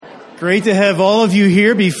Great to have all of you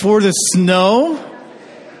here before the snow.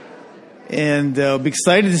 And be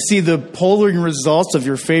excited to see the polling results of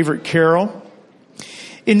your favorite carol.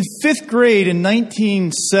 In 5th grade in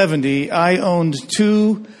 1970, I owned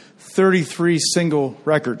two 33 single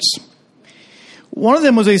records. One of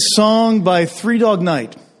them was a song by Three Dog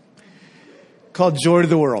Night called Joy to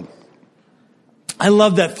the World. I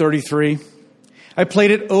loved that 33. I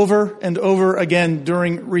played it over and over again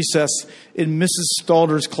during recess in Mrs.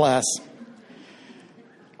 Stalder's class.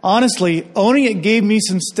 Honestly, owning it gave me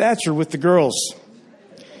some stature with the girls,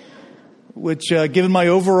 which, given my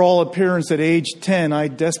overall appearance at age 10, I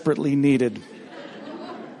desperately needed.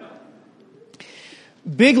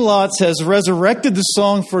 Big Lots has resurrected the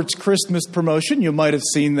song for its Christmas promotion. You might have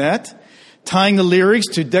seen that. Tying the lyrics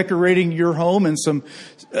to decorating your home and some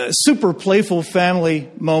super playful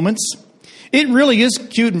family moments. It really is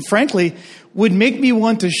cute and frankly would make me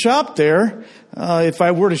want to shop there if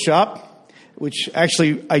I were to shop, which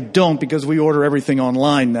actually I don't because we order everything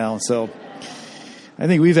online now. So I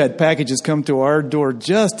think we've had packages come to our door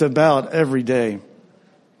just about every day.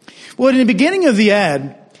 Well, in the beginning of the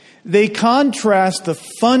ad, they contrast the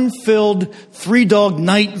fun-filled Three Dog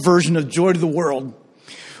Night version of Joy to the World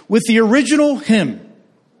with the original hymn,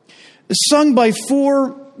 sung by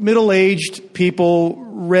four middle-aged people,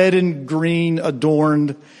 red and green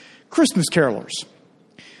adorned Christmas carolers.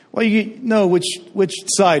 Well, you know which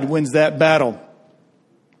side wins that battle.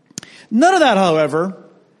 None of that, however,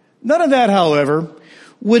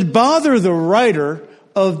 would bother the writer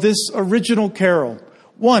of this original carol.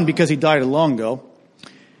 One, because he died long ago.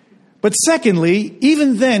 But secondly,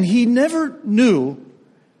 even then, he never knew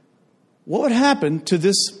what would happen to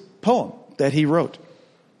this poem that he wrote.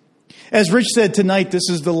 As Rich said tonight, this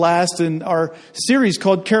is the last in our series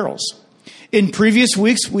called Carols. In previous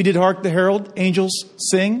weeks, we did Hark the Herald Angels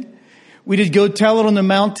Sing. We did Go Tell It on the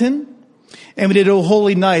Mountain. And we did O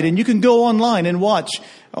Holy Night. And you can go online and watch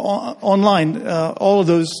online all of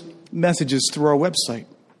those messages through our website.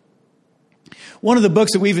 One of the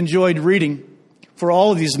books that we've enjoyed reading for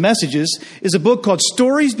all of these messages is a book called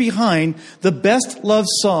Stories Behind the Best Loved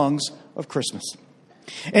Songs of Christmas.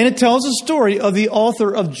 And it tells a story of the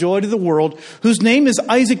author of Joy to the World, whose name is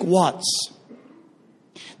Isaac Watts.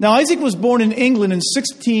 Now, Isaac was born in England in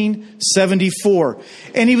 1674,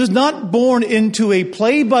 and he was not born into a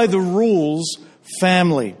play-by-the-rules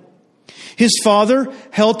family. His father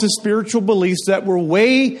held to spiritual beliefs that were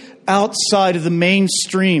way outside of the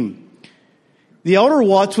mainstream. The elder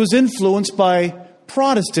Watts was influenced by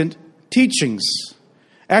Protestant teachings,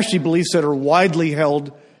 actually beliefs that are widely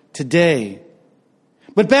held today.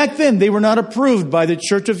 But back then, they were not approved by the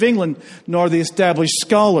Church of England, nor the established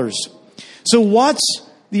scholars. So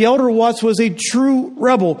the elder Watts was a true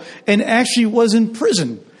rebel and actually was in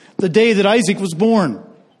prison the day that Isaac was born.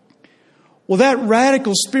 Well, that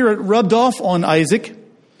radical spirit rubbed off on Isaac.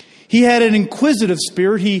 He had an inquisitive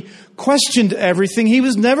spirit. He questioned everything. He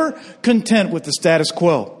was never content with the status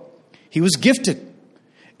quo. He was gifted.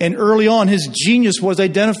 And early on, his genius was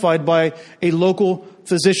identified by a local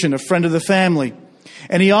physician, a friend of the family.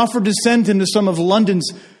 And he offered to send him to some of London's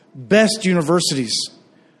best universities.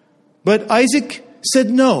 But Isaac said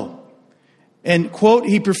no. And, quote,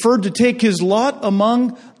 he preferred to take his lot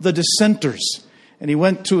among the dissenters. And he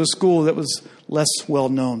went to a school that was less well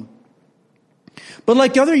known. But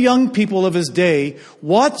like other young people of his day,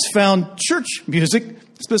 Watts found church music,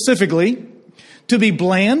 specifically, to be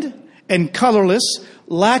bland and colorless,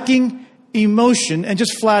 lacking emotion, and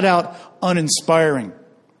just flat out uninspiring.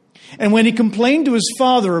 And when he complained to his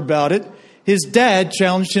father about it, his dad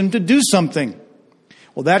challenged him to do something.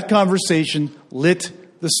 Well, that conversation lit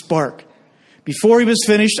the spark. Before he was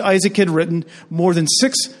finished, Isaac had written more than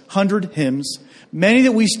 600 hymns, many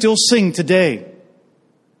that we still sing today.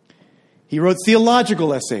 He wrote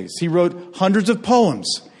theological essays. He wrote hundreds of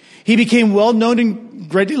poems. He became well known and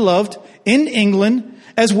greatly loved in England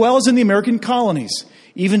as well as in the American colonies.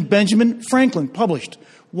 Even Benjamin Franklin published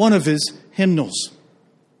one of his hymnals.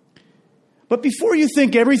 But before you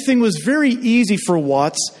think everything was very easy for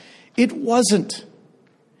Watts, it wasn't.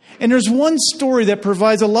 And there's one story that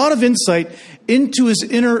provides a lot of insight into his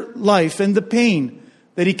inner life and the pain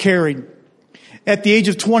that he carried. At the age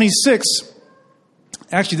of 26,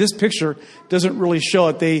 actually this picture doesn't really show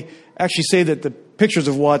it. They actually say that the pictures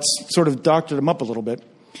of Watts sort of doctored him up a little bit.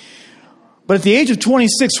 But at the age of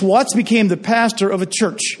 26, Watts became the pastor of a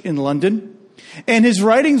church in London, and his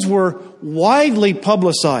writings were widely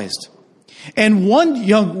publicized. And one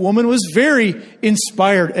young woman was very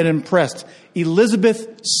inspired and impressed,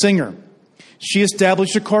 Elizabeth Singer. She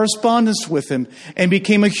established a correspondence with him and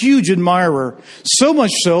became a huge admirer, so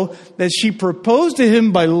much so that she proposed to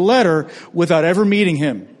him by letter without ever meeting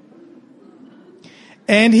him.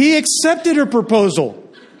 And he accepted her proposal.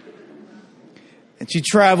 And she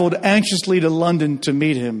traveled anxiously to London to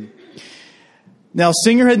meet him. Now,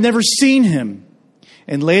 Singer had never seen him.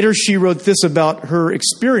 And later she wrote this about her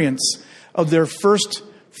experience of their first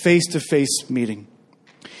face-to-face meeting.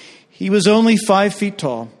 He was only 5 feet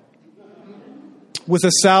tall, with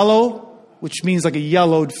a sallow, which means like a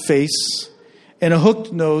yellowed face, and a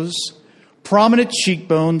hooked nose, prominent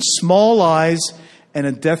cheekbones, small eyes, and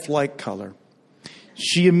a death-like color.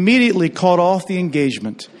 She immediately called off the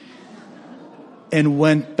engagement and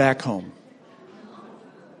went back home.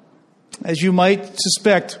 As you might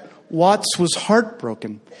suspect, Watts was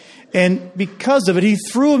heartbroken. And because of it, he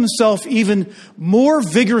threw himself even more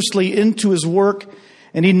vigorously into his work,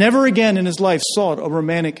 and he never again in his life sought a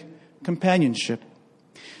romantic companionship.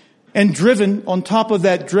 And on top of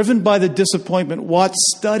that, driven by the disappointment, Watts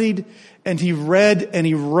studied and he read and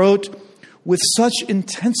he wrote with such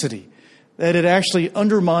intensity that it actually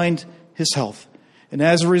undermined his health. And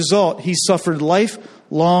as a result, he suffered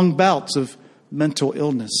lifelong bouts of mental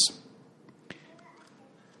illness.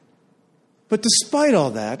 But despite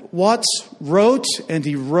all that, Watts wrote and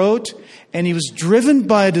he was driven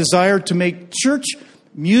by a desire to make church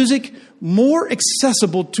music more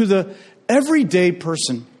accessible to the everyday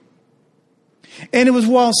person. And it was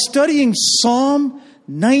while studying Psalm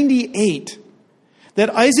 98 that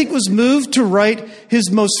Isaac was moved to write his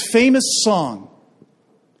most famous song.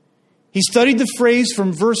 He studied the phrase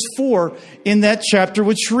from verse 4 in that chapter,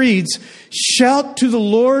 which reads, "Shout to the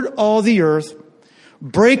Lord, all the earth.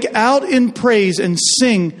 Break out in praise and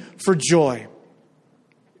sing for joy."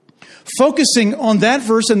 Focusing on that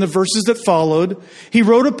verse and the verses that followed, he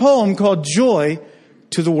wrote a poem called Joy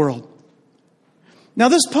to the World. Now,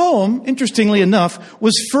 this poem, interestingly enough,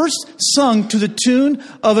 was first sung to the tune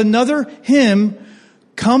of another hymn,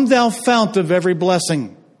 "Come Thou Fount of Every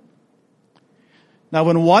Blessing." Now,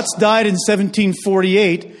 when Watts died in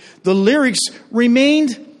 1748, the lyrics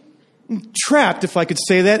remained trapped, if I could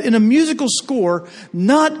say that, in a musical score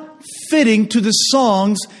not fitting to the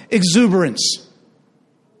song's exuberance.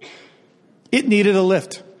 It needed a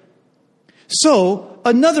lift. So,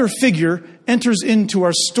 another figure enters into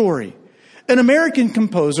our story, an American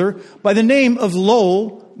composer by the name of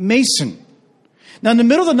Lowell Mason. Now, in the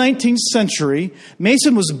middle of the 19th century,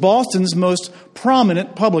 Mason was Boston's most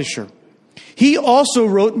prominent publisher. He also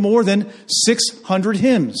wrote more than 600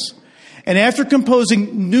 hymns. And after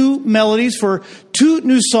composing new melodies for 2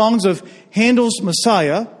 new songs of Handel's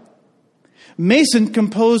Messiah, Mason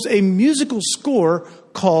composed a musical score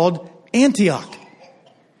called Antioch.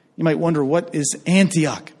 You might wonder, what is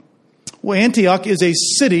Antioch? Well, Antioch is a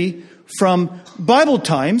city from Bible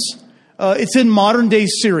times. It's in modern-day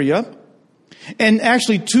Syria. And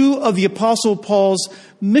actually, 2 of the Apostle Paul's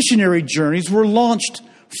missionary journeys were launched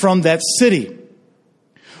from that city.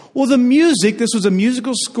 Well, this was a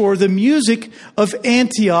musical score. The music of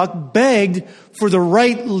Antioch begged for the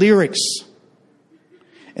right lyrics.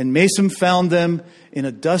 And Mason found them in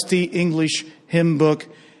a dusty English hymn book.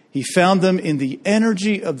 He found them in the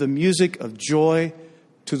energy of the music of Joy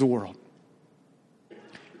to the World.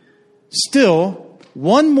 Still,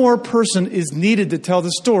 one more person is needed to tell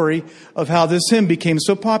the story of how this hymn became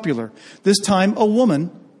so popular. This time, a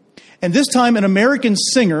woman, and this time an American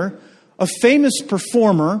singer, a famous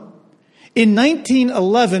performer. In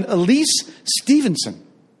 1911, Elise Stevenson.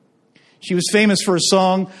 She was famous for a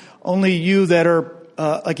song, only you that are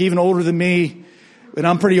even older than me, and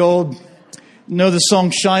I'm pretty old, know the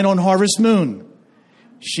song Shine on Harvest Moon.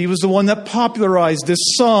 She was the one that popularized this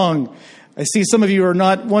song. I see some of you are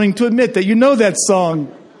not wanting to admit that you know that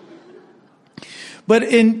song. But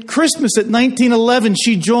in Christmas at 1911,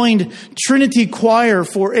 she joined Trinity Choir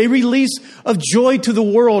for a release of Joy to the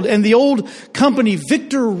World. And the old company,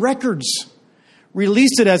 Victor Records,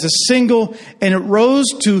 released it as a single, and it rose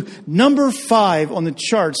to number 5 on the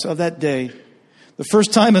charts of that day. The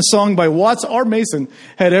first time a song by Watts or Mason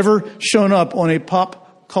had ever shown up on a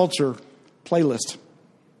pop culture playlist.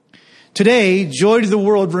 Today, Joy to the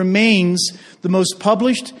World remains the most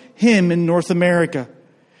published hymn in North America.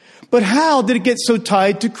 But how did it get so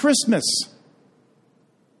tied to Christmas?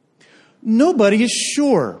 Nobody is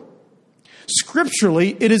sure.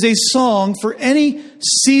 Scripturally, it is a song for any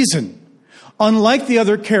season. Unlike the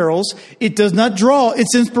other carols, it does not draw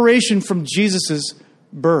its inspiration from Jesus'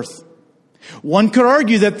 birth. One could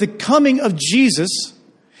argue that the coming of Jesus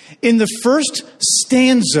in the first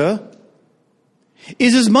stanza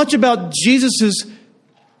is as much about Jesus'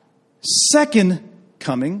 second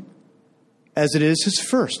coming as it is his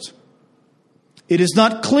first. It is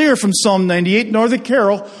not clear from Psalm 98 nor the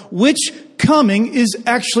carol which coming is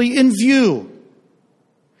actually in view.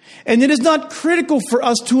 And it is not critical for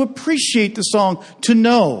us to appreciate the song to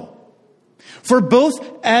know. For both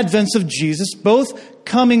advents of Jesus, both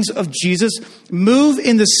comings of Jesus move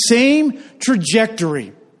in the same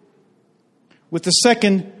trajectory, with the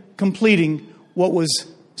second completing what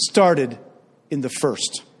was started in the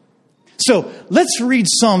first. So let's read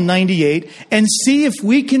Psalm 98 and see if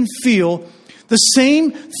we can feel the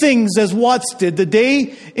same things as Watts did the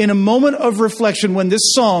day in a moment of reflection when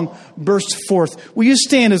this song burst forth. Will you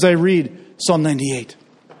stand as I read Psalm 98?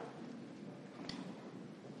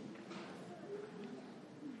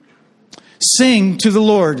 Sing to the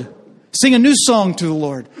Lord. Sing a new song to the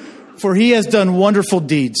Lord, for he has done wonderful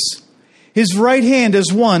deeds. His right hand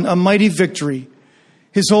has won a mighty victory.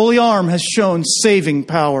 His holy arm has shown saving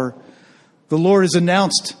power. The Lord has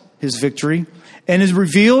announced his victory and has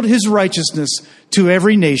revealed his righteousness to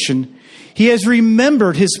every nation. He has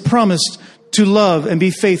remembered his promise to love and be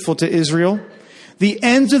faithful to Israel. The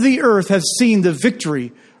ends of the earth have seen the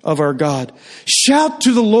victory of our God. Shout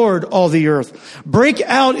to the Lord, all the earth. Break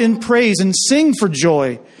out in praise and sing for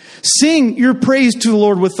joy. Sing your praise to the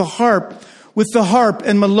Lord with the harp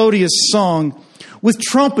and melodious song. With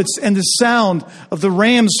trumpets and the sound of the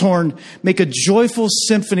ram's horn, make a joyful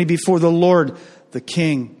symphony before the Lord, the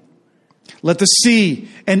King. Let the sea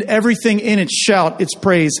and everything in it shout its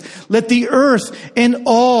praise. Let the earth and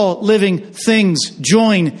all living things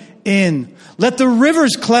join in. Let the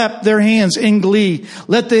rivers clap their hands in glee.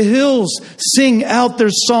 Let the hills sing out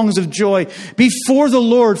their songs of joy before the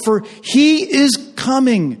Lord, for he is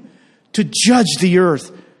coming to judge the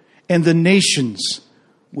earth and the nations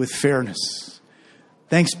with fairness.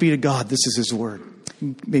 Thanks be to God. This is his word.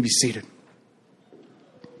 You may be seated.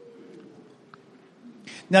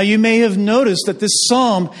 Now, you may have noticed that this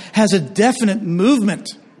psalm has a definite movement.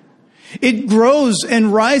 It grows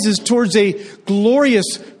and rises towards a glorious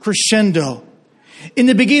crescendo. In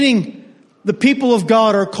the beginning, the people of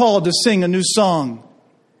God are called to sing a new song.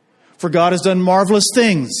 For God has done marvelous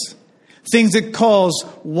things, things that cause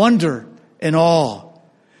wonder and awe.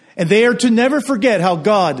 And they are to never forget how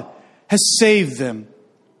God has saved them.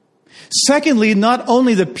 Secondly, not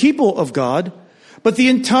only the people of God, but the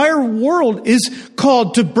entire world is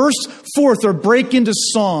called to burst forth or break into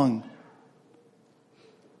song.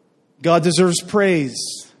 God deserves praise.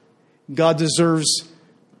 God deserves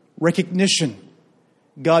recognition.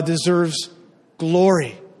 God deserves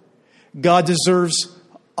glory. God deserves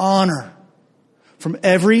honor from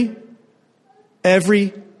every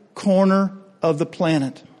corner of the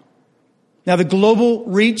planet. Now, the global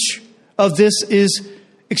reach of this is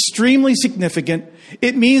extremely significant.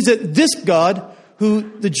 It means that this God,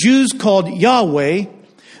 who the Jews called Yahweh,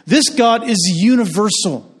 this God is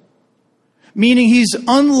universal, meaning he's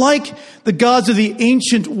unlike the gods of the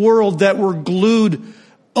ancient world that were glued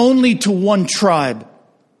only to one tribe.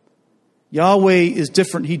 Yahweh is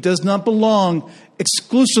different. He does not belong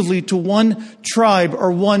exclusively to one tribe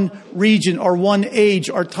or one region or one age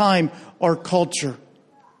or time or culture.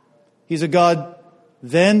 He's a God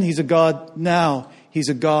then, he's a God now, he's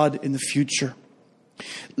a God in the future.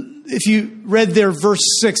 If you read there verse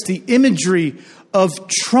 6, the imagery of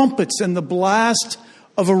trumpets and the blast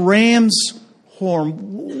of a ram's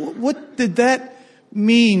horn, what did that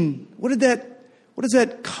mean? What does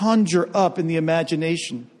that conjure up in the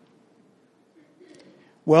imagination?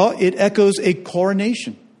 Well, it echoes a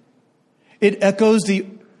coronation. It echoes the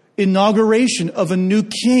inauguration of a new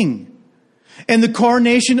king. And the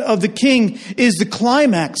coronation of the king is the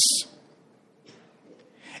climax.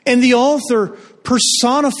 And the author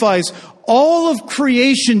personifies all of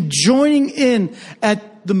creation joining in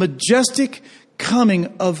at the majestic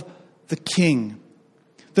coming of the king.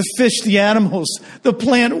 The fish, the animals, the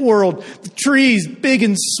plant world, the trees, big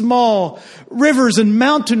and small, rivers and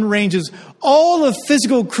mountain ranges, all of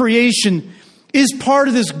physical creation is part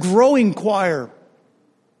of this growing choir.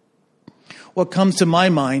 What comes to my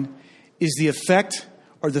mind is the effect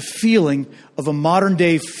or the feeling of a modern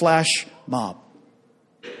day flash mob.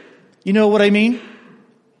 You know what I mean?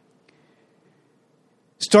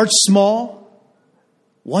 Starts small,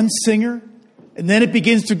 one singer, and then it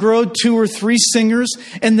begins to grow 2 or 3 singers,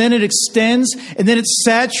 and then it extends, and then it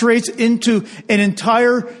saturates into an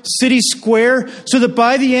entire city square, so that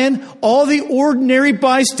by the end, all the ordinary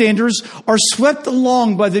bystanders are swept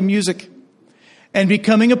along by the music and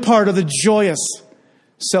becoming a part of the joyous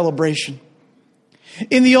celebration.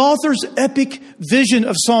 In the author's epic vision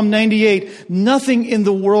of Psalm 98, nothing in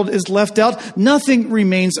the world is left out. Nothing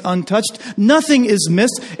remains untouched. Nothing is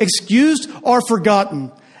missed, excused, or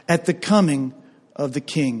forgotten. at the coming of the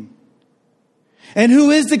King. And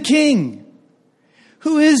who is the King?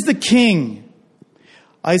 Who is the King?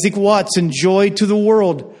 Isaac Watts in Joy to the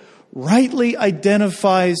World rightly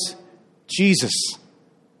identifies Jesus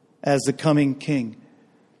as the coming King.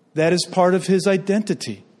 That is part of his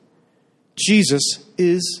identity. Jesus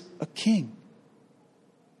is a king.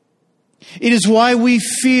 It is why we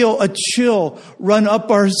feel a chill run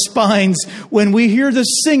up our spines when we hear the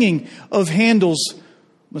singing of Handel's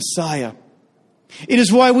Messiah. It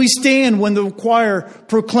is why we stand when the choir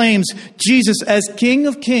proclaims Jesus as King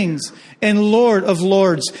of Kings and Lord of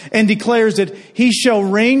Lords and declares that he shall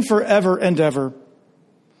reign forever and ever.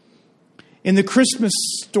 In the Christmas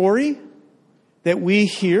story that we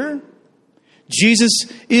hear, Jesus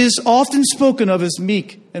is often spoken of as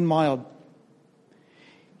meek and mild.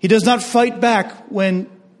 He does not fight back when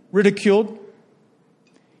ridiculed.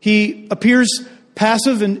 He appears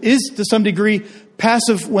passive and is, to some degree,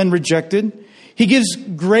 passive when rejected. He gives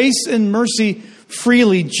grace and mercy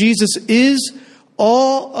freely. Jesus is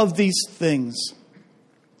all of these things.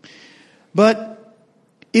 But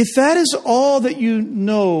if that is all that you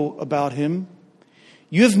know about him,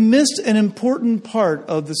 you have missed an important part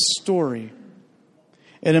of the story,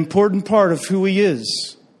 an important part of who he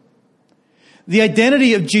is. The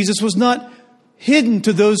identity of Jesus was not hidden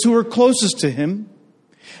to those who were closest to him.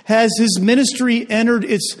 As his ministry entered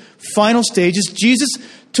its final stages, Jesus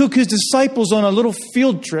took his disciples on a little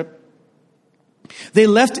field trip. They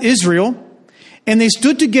left Israel and they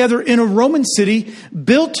stood together in a Roman city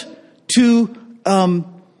built to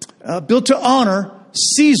honor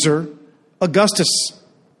Caesar Augustus.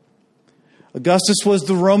 Augustus was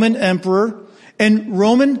the Roman emperor, and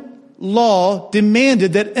Roman law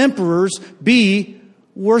demanded that emperors be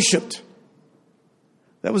worshipped.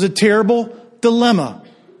 That was a terrible dilemma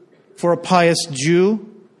for a pious Jew.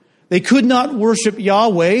 They could not worship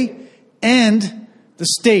Yahweh and the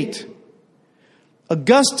state.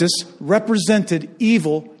 Augustus represented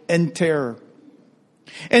evil and terror.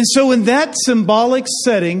 And so in that symbolic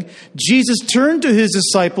setting, Jesus turned to his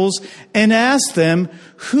disciples and asked them,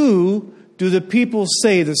 "Who do the people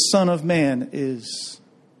say the Son of Man is?"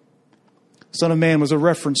 Son of Man was a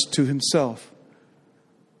reference to himself.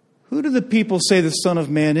 Who do the people say the Son of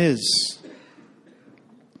Man is?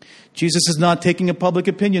 Jesus is not taking a public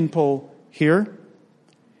opinion poll here.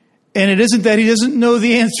 And it isn't that he doesn't know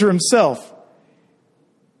the answer himself.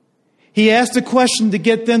 He asked a question to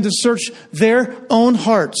get them to search their own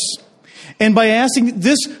hearts. And by asking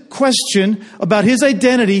this question about his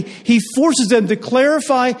identity, he forces them to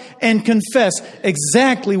clarify and confess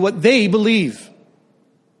exactly what they believe.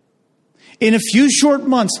 In a few short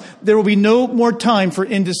months, there will be no more time for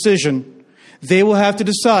indecision. They will have to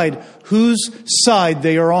decide whose side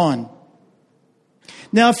they are on.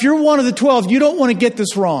 Now, if you're one of the 12, you don't want to get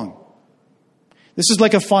this wrong. This is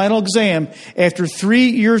like a final exam after 3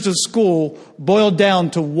 years of school boiled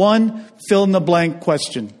down to one fill-in-the-blank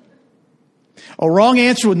question. A wrong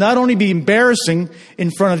answer would not only be embarrassing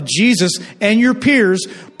in front of Jesus and your peers,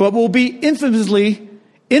 but will be infamously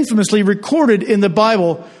recorded in the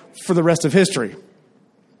Bible for the rest of history.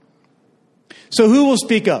 So who will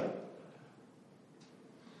speak up?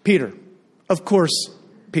 Peter. Of course,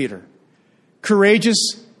 Peter.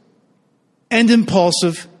 Courageous and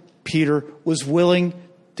impulsive, Peter was willing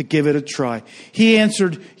to give it a try. He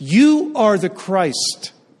answered, "You are the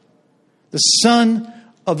Christ, the Son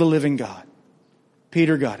of the living God."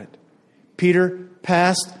 Peter got it. Peter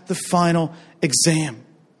passed the final exam.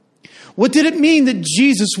 What did it mean that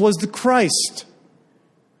Jesus was the Christ?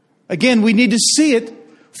 Again, we need to see it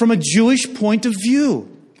from a Jewish point of view.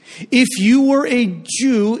 If you were a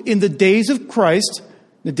Jew in the days of Christ,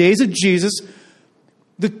 the days of Jesus,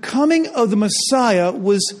 the coming of the Messiah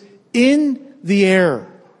was in the air.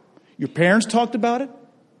 Your parents talked about it.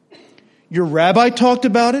 Your rabbi talked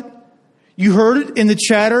about it. You heard it in the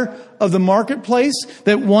chatter of the marketplace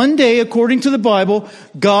that one day, according to the Bible,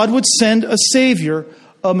 God would send a Savior,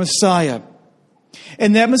 a Messiah.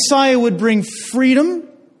 And that Messiah would bring freedom.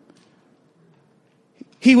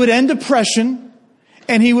 He would end oppression,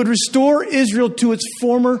 and he would restore Israel to its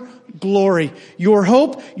former glory. Your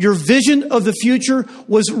hope, your vision of the future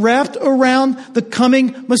was wrapped around the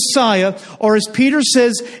coming Messiah, or as Peter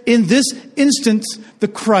says in this instance, the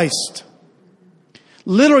Christ.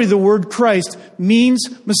 Literally, the word Christ means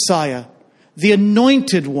Messiah, the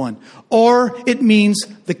anointed one, or it means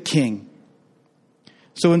the King.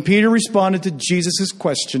 So when Peter responded to Jesus'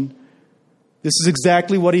 question, this is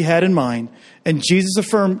exactly what he had in mind. And Jesus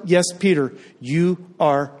affirmed, "Yes, Peter, you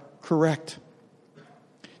are correct."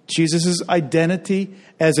 Jesus' identity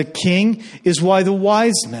as a king is why the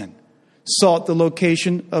wise men sought the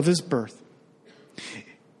location of his birth.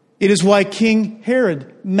 It is why King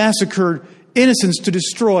Herod massacred innocents to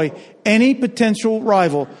destroy any potential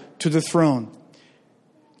rival to the throne.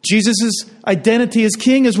 Jesus' identity as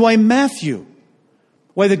king is why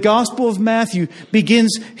the Gospel of Matthew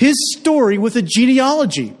begins his story with a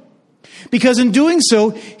genealogy. Because in doing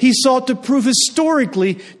so, he sought to prove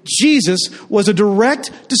historically Jesus was a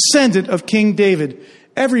direct descendant of King David.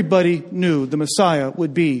 Everybody knew the Messiah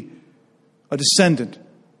would be a descendant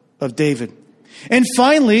of David. And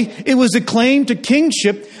finally, it was the claim to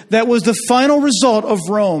kingship that was the final result of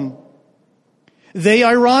Rome. They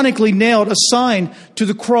ironically nailed a sign to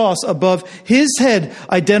the cross above his head,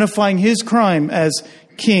 identifying his crime as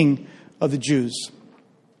King of the Jews.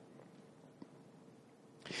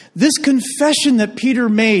 This confession that Peter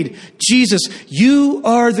made, Jesus, you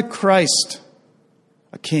are the Christ,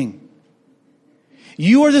 a king.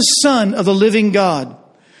 You are the Son of the living God,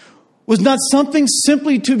 was not something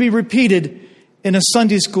simply to be repeated in a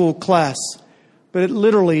Sunday school class, but it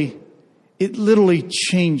literally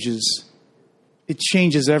changes. It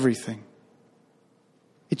changes everything.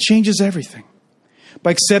 It changes everything.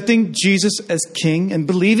 By accepting Jesus as king and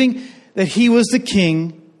believing that he was the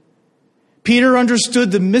king, Peter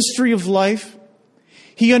understood the mystery of life.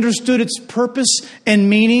 He understood its purpose and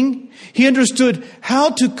meaning. He understood how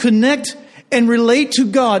to connect and relate to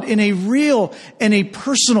God in a real and a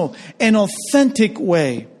personal and authentic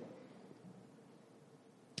way.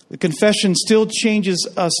 The confession still changes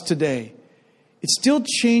us today. It's still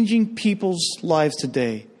changing people's lives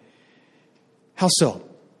today. How so?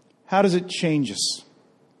 How does it change us?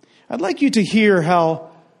 I'd like you to hear how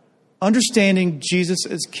understanding Jesus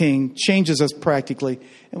as King changes us practically.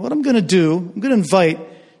 And what I'm going to do, I'm going to invite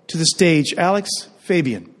to the stage Alex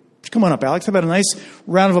Fabian. Come on up, Alex. How about a nice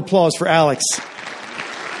round of applause for Alex?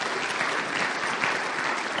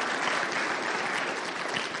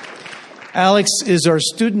 Alex is our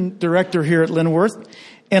student director here at Linworth,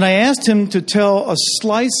 and I asked him to tell a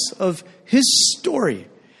slice of his story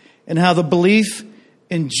and how the belief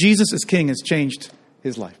in Jesus as King has changed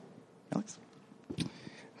his life. Alex?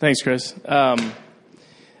 Thanks, Chris.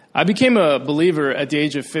 I became a believer at the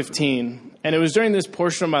age of 15, and it was during this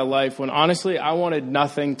portion of my life when, honestly, I wanted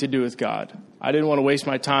nothing to do with God. I didn't want to waste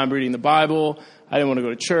my time reading the Bible. I didn't want to go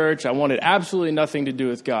to church. I wanted absolutely nothing to do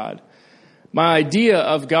with God. My idea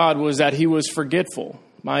of God was that he was forgetful.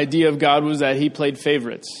 My idea of God was that he played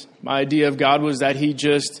favorites. My idea of God was that he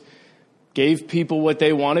just gave people what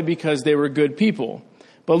they wanted because they were good people.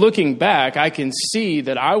 But looking back, I can see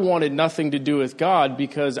that I wanted nothing to do with God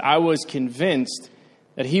because I was convinced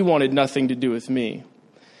that he wanted nothing to do with me.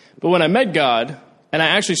 But when I met God, and I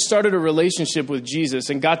actually started a relationship with Jesus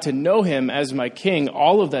and got to know him as my king,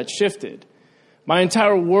 all of that shifted. My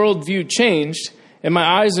entire worldview changed, and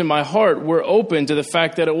my eyes and my heart were open to the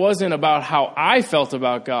fact that it wasn't about how I felt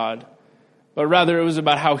about God, but rather it was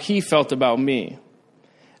about how he felt about me.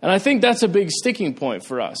 And I think that's a big sticking point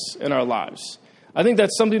for us in our lives. I think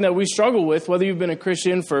that's something that we struggle with, whether you've been a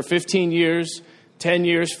Christian for 15 years, 10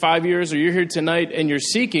 years, 5 years, or you're here tonight and you're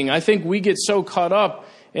seeking. I think we get so caught up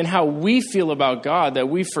in how we feel about God that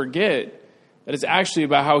we forget that it's actually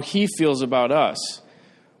about how he feels about us.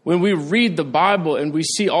 When we read the Bible and we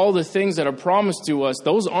see all the things that are promised to us,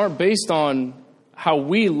 those aren't based on how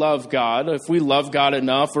we love God, if we love God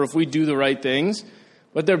enough, or if we do the right things,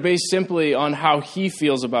 but they're based simply on how he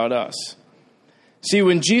feels about us. See,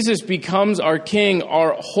 when Jesus becomes our king,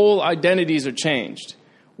 our whole identities are changed.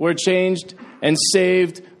 We're changed and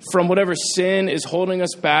saved from whatever sin is holding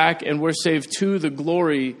us back, and we're saved to the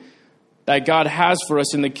glory that God has for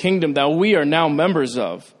us in the kingdom that we are now members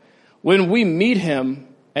of. When we meet him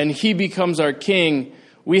and he becomes our king,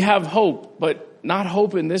 we have hope, but not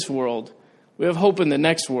hope in this world. We have hope in the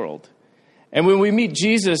next world. And when we meet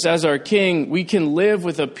Jesus as our king, we can live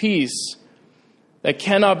with a peace that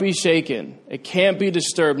cannot be shaken. It can't be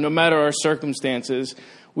disturbed no matter our circumstances.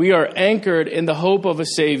 We are anchored in the hope of a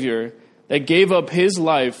Savior that gave up his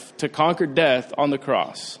life to conquer death on the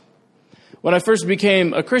cross. When I first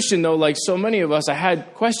became a Christian, though, like so many of us, I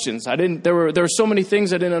had questions. There were so many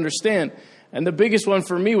things I didn't understand. And the biggest one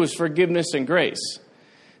for me was forgiveness and grace.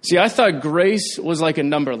 See, I thought grace was like a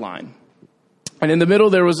number line. And in the middle,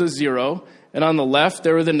 there was a 0. And on the left,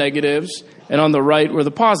 there were the negatives. And on the right were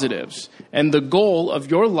the positives. And the goal of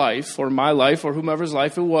your life, or my life, or whomever's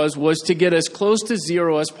life it was to get as close to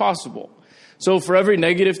 0 as possible. So for every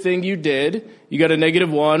negative thing you did, you got a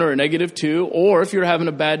 -1 or a -2. Or if you're having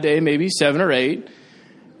a bad day, maybe 7 or 8.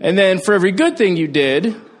 And then for every good thing you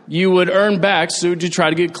did, you would earn back so to try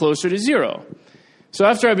to get closer to 0. So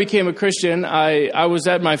after I became a Christian, I was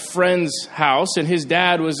at my friend's house, and his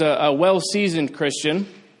dad was a well-seasoned Christian,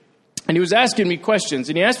 and he was asking me questions,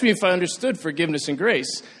 and he asked me if I understood forgiveness and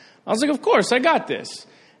grace. I was like, of course, I got this.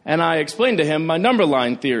 And I explained to him my number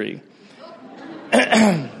line theory.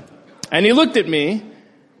 And he looked at me,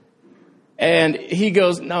 and he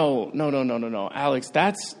goes, no, Alex,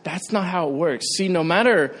 that's not how it works. See, no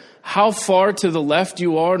matter how far to the left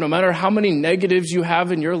you are, no matter how many negatives you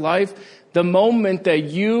have in your life, the moment that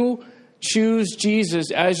you choose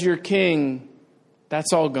Jesus as your king,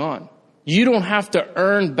 that's all gone. You don't have to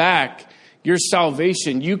earn back your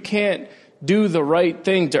salvation. You can't do the right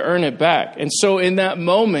thing to earn it back. And so in that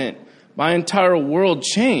moment, my entire world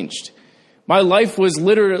changed. My life was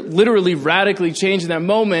literally radically changed in that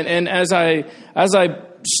moment. And as I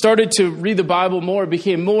started to read the Bible more, it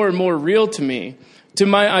became more and more real to me.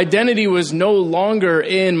 My identity was no longer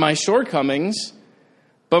in my shortcomings,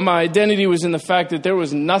 but my identity was in the fact that there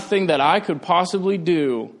was nothing that I could possibly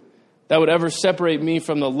do that would ever separate me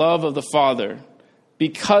from the love of the Father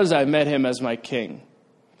because I met him as my king.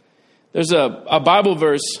 There's a Bible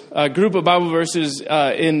verse, a group of Bible verses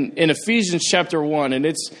in Ephesians chapter 1, and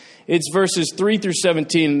it's verses 3 through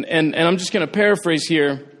 17, and I'm just going to paraphrase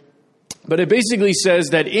here, but it basically says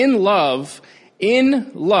that in love,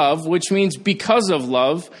 which means because of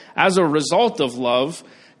love, as a result of love,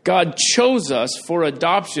 God chose us for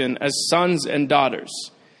adoption as sons and daughters.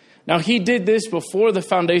 Now, he did this before the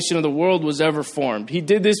foundation of the world was ever formed. He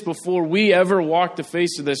did this before we ever walked the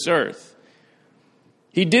face of this earth.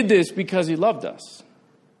 He did this because he loved us.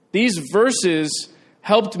 These verses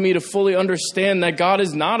helped me to fully understand that God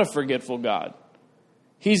is not a forgetful God.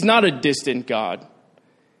 He's not a distant God.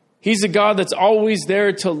 He's a God that's always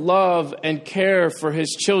there to love and care for his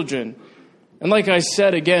children. And like I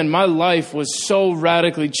said, again, my life was so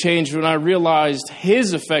radically changed when I realized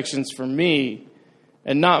his affections for me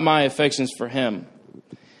and not my affections for him.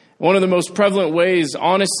 One of the most prevalent ways,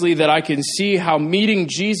 honestly, that I can see how meeting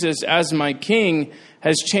Jesus as my king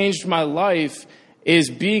has changed my life is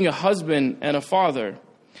being a husband and a father.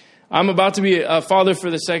 I'm about to be a father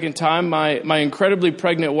for the second time. My incredibly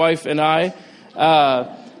pregnant wife and I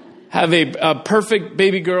have a perfect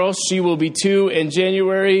baby girl. She will be 2 in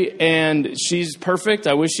January, and she's perfect.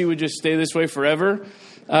 I wish she would just stay this way forever.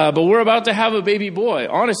 But we're about to have a baby boy,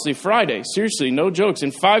 honestly, Friday. Seriously, no jokes.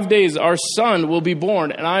 In 5 days, our son will be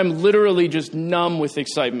born, and I'm literally just numb with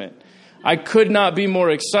excitement. I could not be more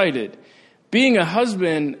excited. Being a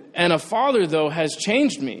husband and a father, though, has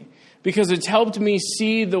changed me because it's helped me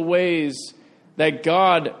see the ways that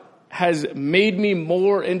God has made me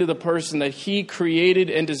more into the person that he created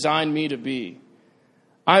and designed me to be.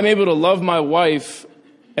 I'm able to love my wife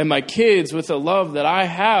and my kids with a love that I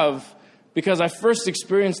have because I first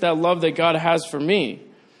experienced that love that God has for me.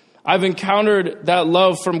 I've encountered that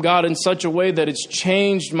love from God in such a way that it's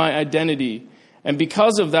changed my identity. And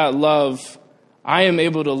because of that love, I am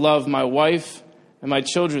able to love my wife and my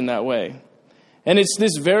children that way. And it's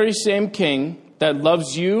this very same king that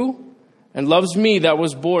loves you and loves me that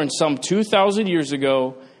was born some 2,000 years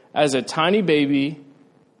ago as a tiny baby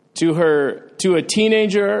to a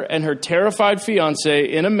teenager and her terrified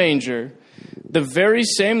fiance in a manger. The very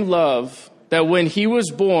same love that when he was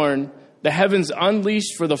born, the heavens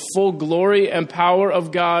unleashed for the full glory and power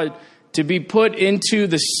of God to be put into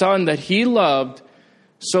the Son that he loved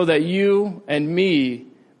so that you and me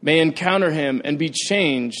may encounter him and be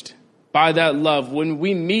changed by that love when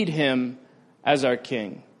we meet him as our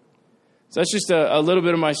king. So that's just a little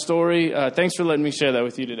bit of my story. Thanks for letting me share that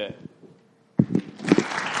with you today.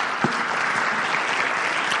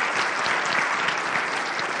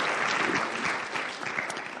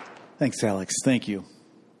 Thanks, Alex. Thank you.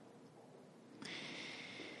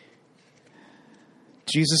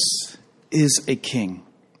 Jesus is a king.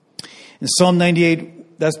 In Psalm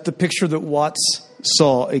 98, that's the picture that Watts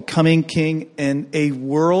saw, a coming king and a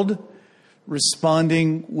world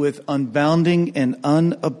responding with unbounding and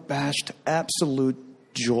unabashed absolute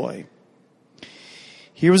joy.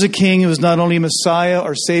 Here was a king who was not only Messiah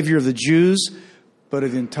or Savior of the Jews, but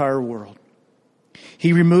of the entire world.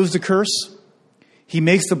 He removes the curse, he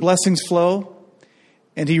makes the blessings flow,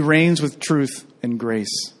 and he reigns with truth and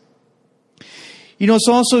grace. You know, it's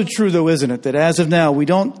also true, though, isn't it, that as of now, we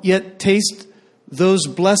don't yet taste those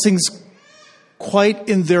blessings quite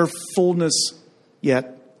in their fullness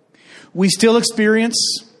yet. We still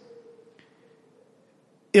experience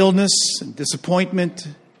illness and disappointment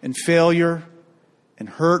and failure and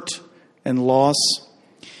hurt and loss.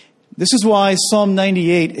 This is why Psalm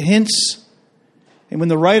 98 hints, and when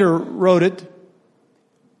the writer wrote it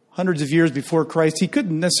hundreds of years before Christ, he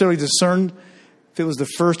couldn't necessarily discern if it was the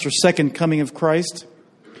first or second coming of Christ.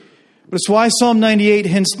 But it's why Psalm 98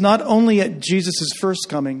 hints not only at Jesus' first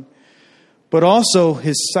coming, but also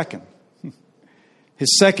his second.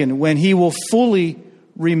 His second, when he will fully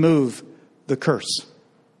remove the curse.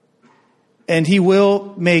 And he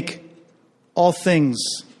will make all things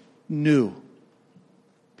new.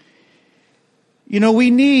 You know,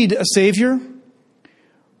 we need a Savior,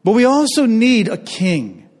 but we also need a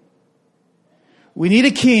king. We need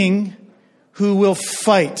a king who will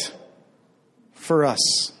fight for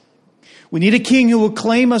us. We need a king who will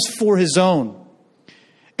claim us for his own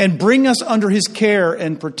and bring us under his care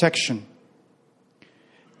and protection.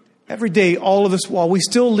 Every day, all of us, while we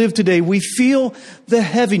still live today, we feel the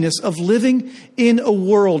heaviness of living in a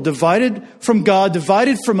world divided from God,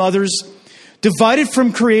 divided from others, divided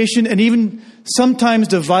from creation, and even sometimes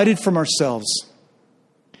divided from ourselves.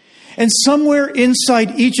 And somewhere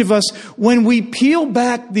inside each of us, when we peel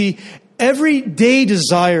back the everyday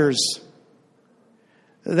desires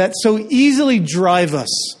that so easily drive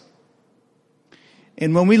us,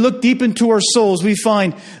 and when we look deep into our souls, we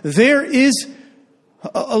find there is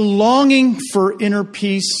a longing for inner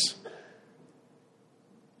peace.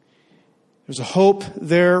 There's a hope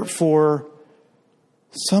there for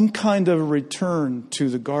some kind of return to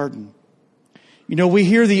the garden. You know, we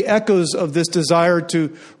hear the echoes of this desire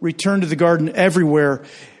to return to the garden everywhere.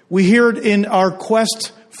 We hear it in our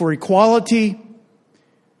quest for equality.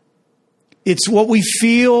 It's what we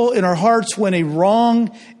feel in our hearts when a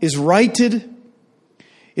wrong is righted.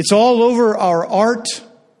 It's all over our art.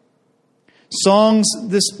 Songs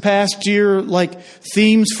this past year like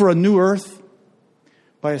Themes for a New Earth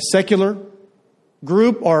by a secular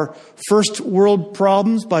group or First World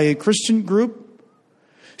Problems by a Christian group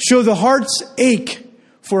show the heart's ache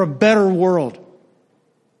for a better world.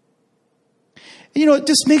 You know, it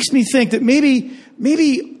just makes me think that maybe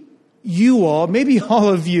you all, maybe all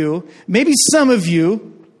of you, maybe some of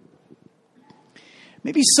you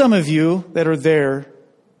that are there,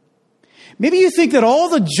 maybe you think that all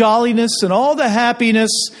the jolliness and all the happiness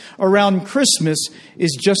around Christmas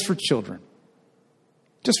is just for children,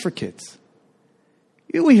 just for kids.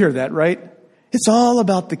 We hear that, right? It's all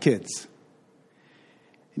about the kids.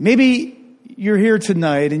 Maybe you're here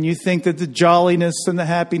tonight and you think that the jolliness and the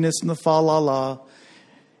happiness and the fa-la-la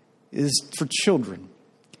is for children.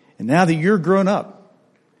 And now that you're grown up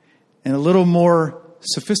and a little more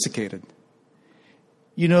sophisticated,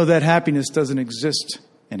 you know that happiness doesn't exist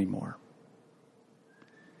anymore.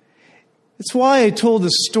 It's why I told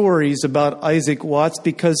the stories about Isaac Watts,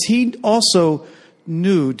 because he also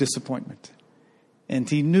knew disappointment and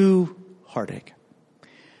he knew heartache.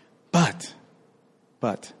 But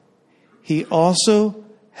he also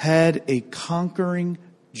had a conquering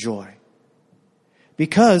joy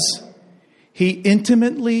because he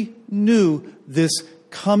intimately knew this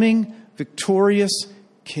coming victorious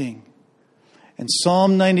king. And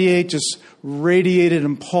Psalm 98 just radiated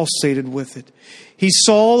and pulsated with it. He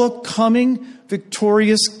saw a coming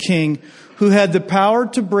victorious king who had the power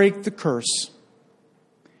to break the curse.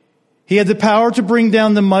 He had the power to bring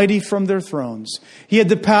down the mighty from their thrones. He had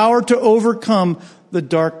the power to overcome the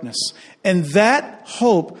darkness. And that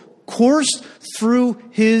hope coursed through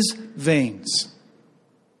his veins.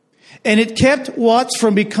 And it kept Watts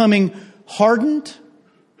from becoming hardened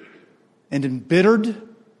and embittered.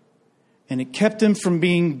 And it kept him from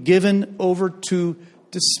being given over to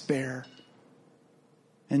despair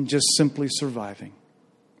and just simply surviving.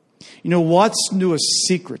 You know, Watts knew a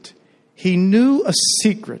secret. He knew a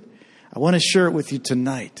secret. I want to share it with you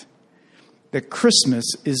tonight. That Christmas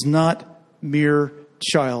is not mere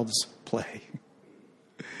child's play.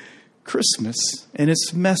 Christmas and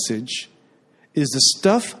its message is the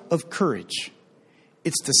stuff of courage.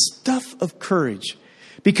 It's the stuff of courage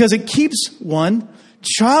because it keeps one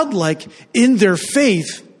childlike in their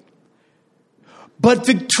faith, but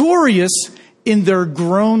victorious in their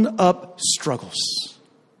grown-up struggles.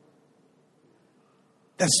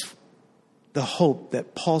 That's the hope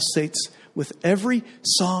that pulsates with every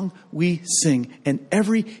song we sing and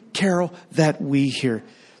every carol that we hear.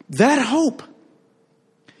 That hope,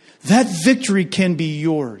 that victory can be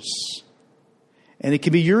yours. And it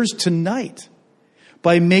can be yours tonight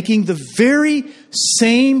by making the very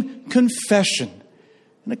same confession.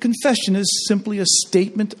 And a confession is simply a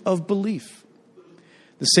statement of belief.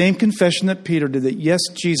 The same confession that Peter did, that yes,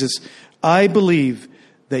 Jesus, I believe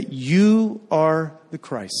that you are the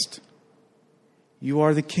Christ. You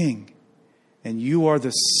are the King. And you are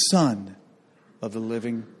the Son of the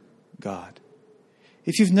living God.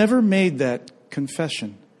 If you've never made that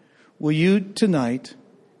confession, will you tonight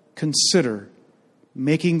consider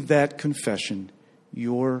making that confession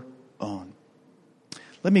your own?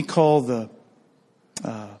 let me call the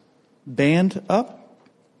band up.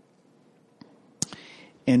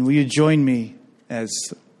 And will you join me as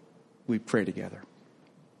we pray together?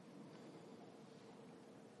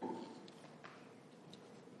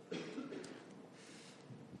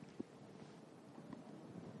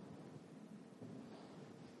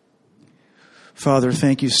 Father,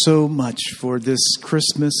 thank you so much for this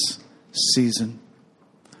Christmas season.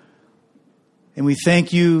 And we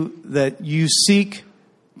thank you that you seek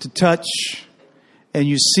to touch and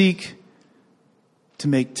you seek to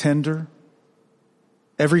make tender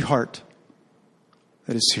every heart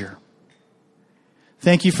that is here.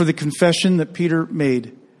 Thank you for the confession that Peter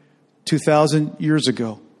made 2,000 years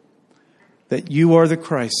ago, that you are the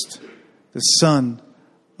Christ, the Son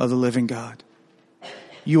of the living God.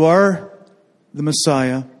 You are the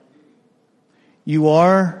Messiah. You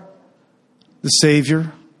are the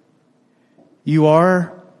Savior. You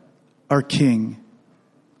are our King,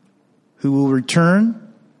 who will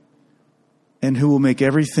return and who will make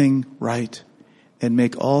everything right and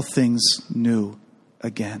make all things new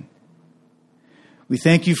again. We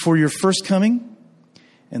thank you for your first coming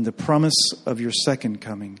and the promise of your second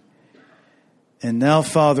coming. And now,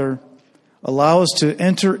 Father, allow us to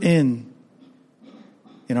enter in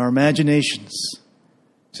our imaginations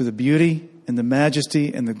to the beauty and the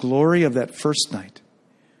majesty and the glory of that first night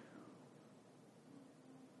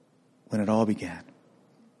when it all began.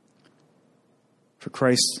 For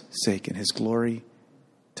Christ's sake and his glory,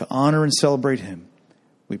 to honor and celebrate him,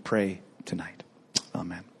 we pray tonight.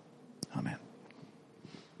 Amen. Amen.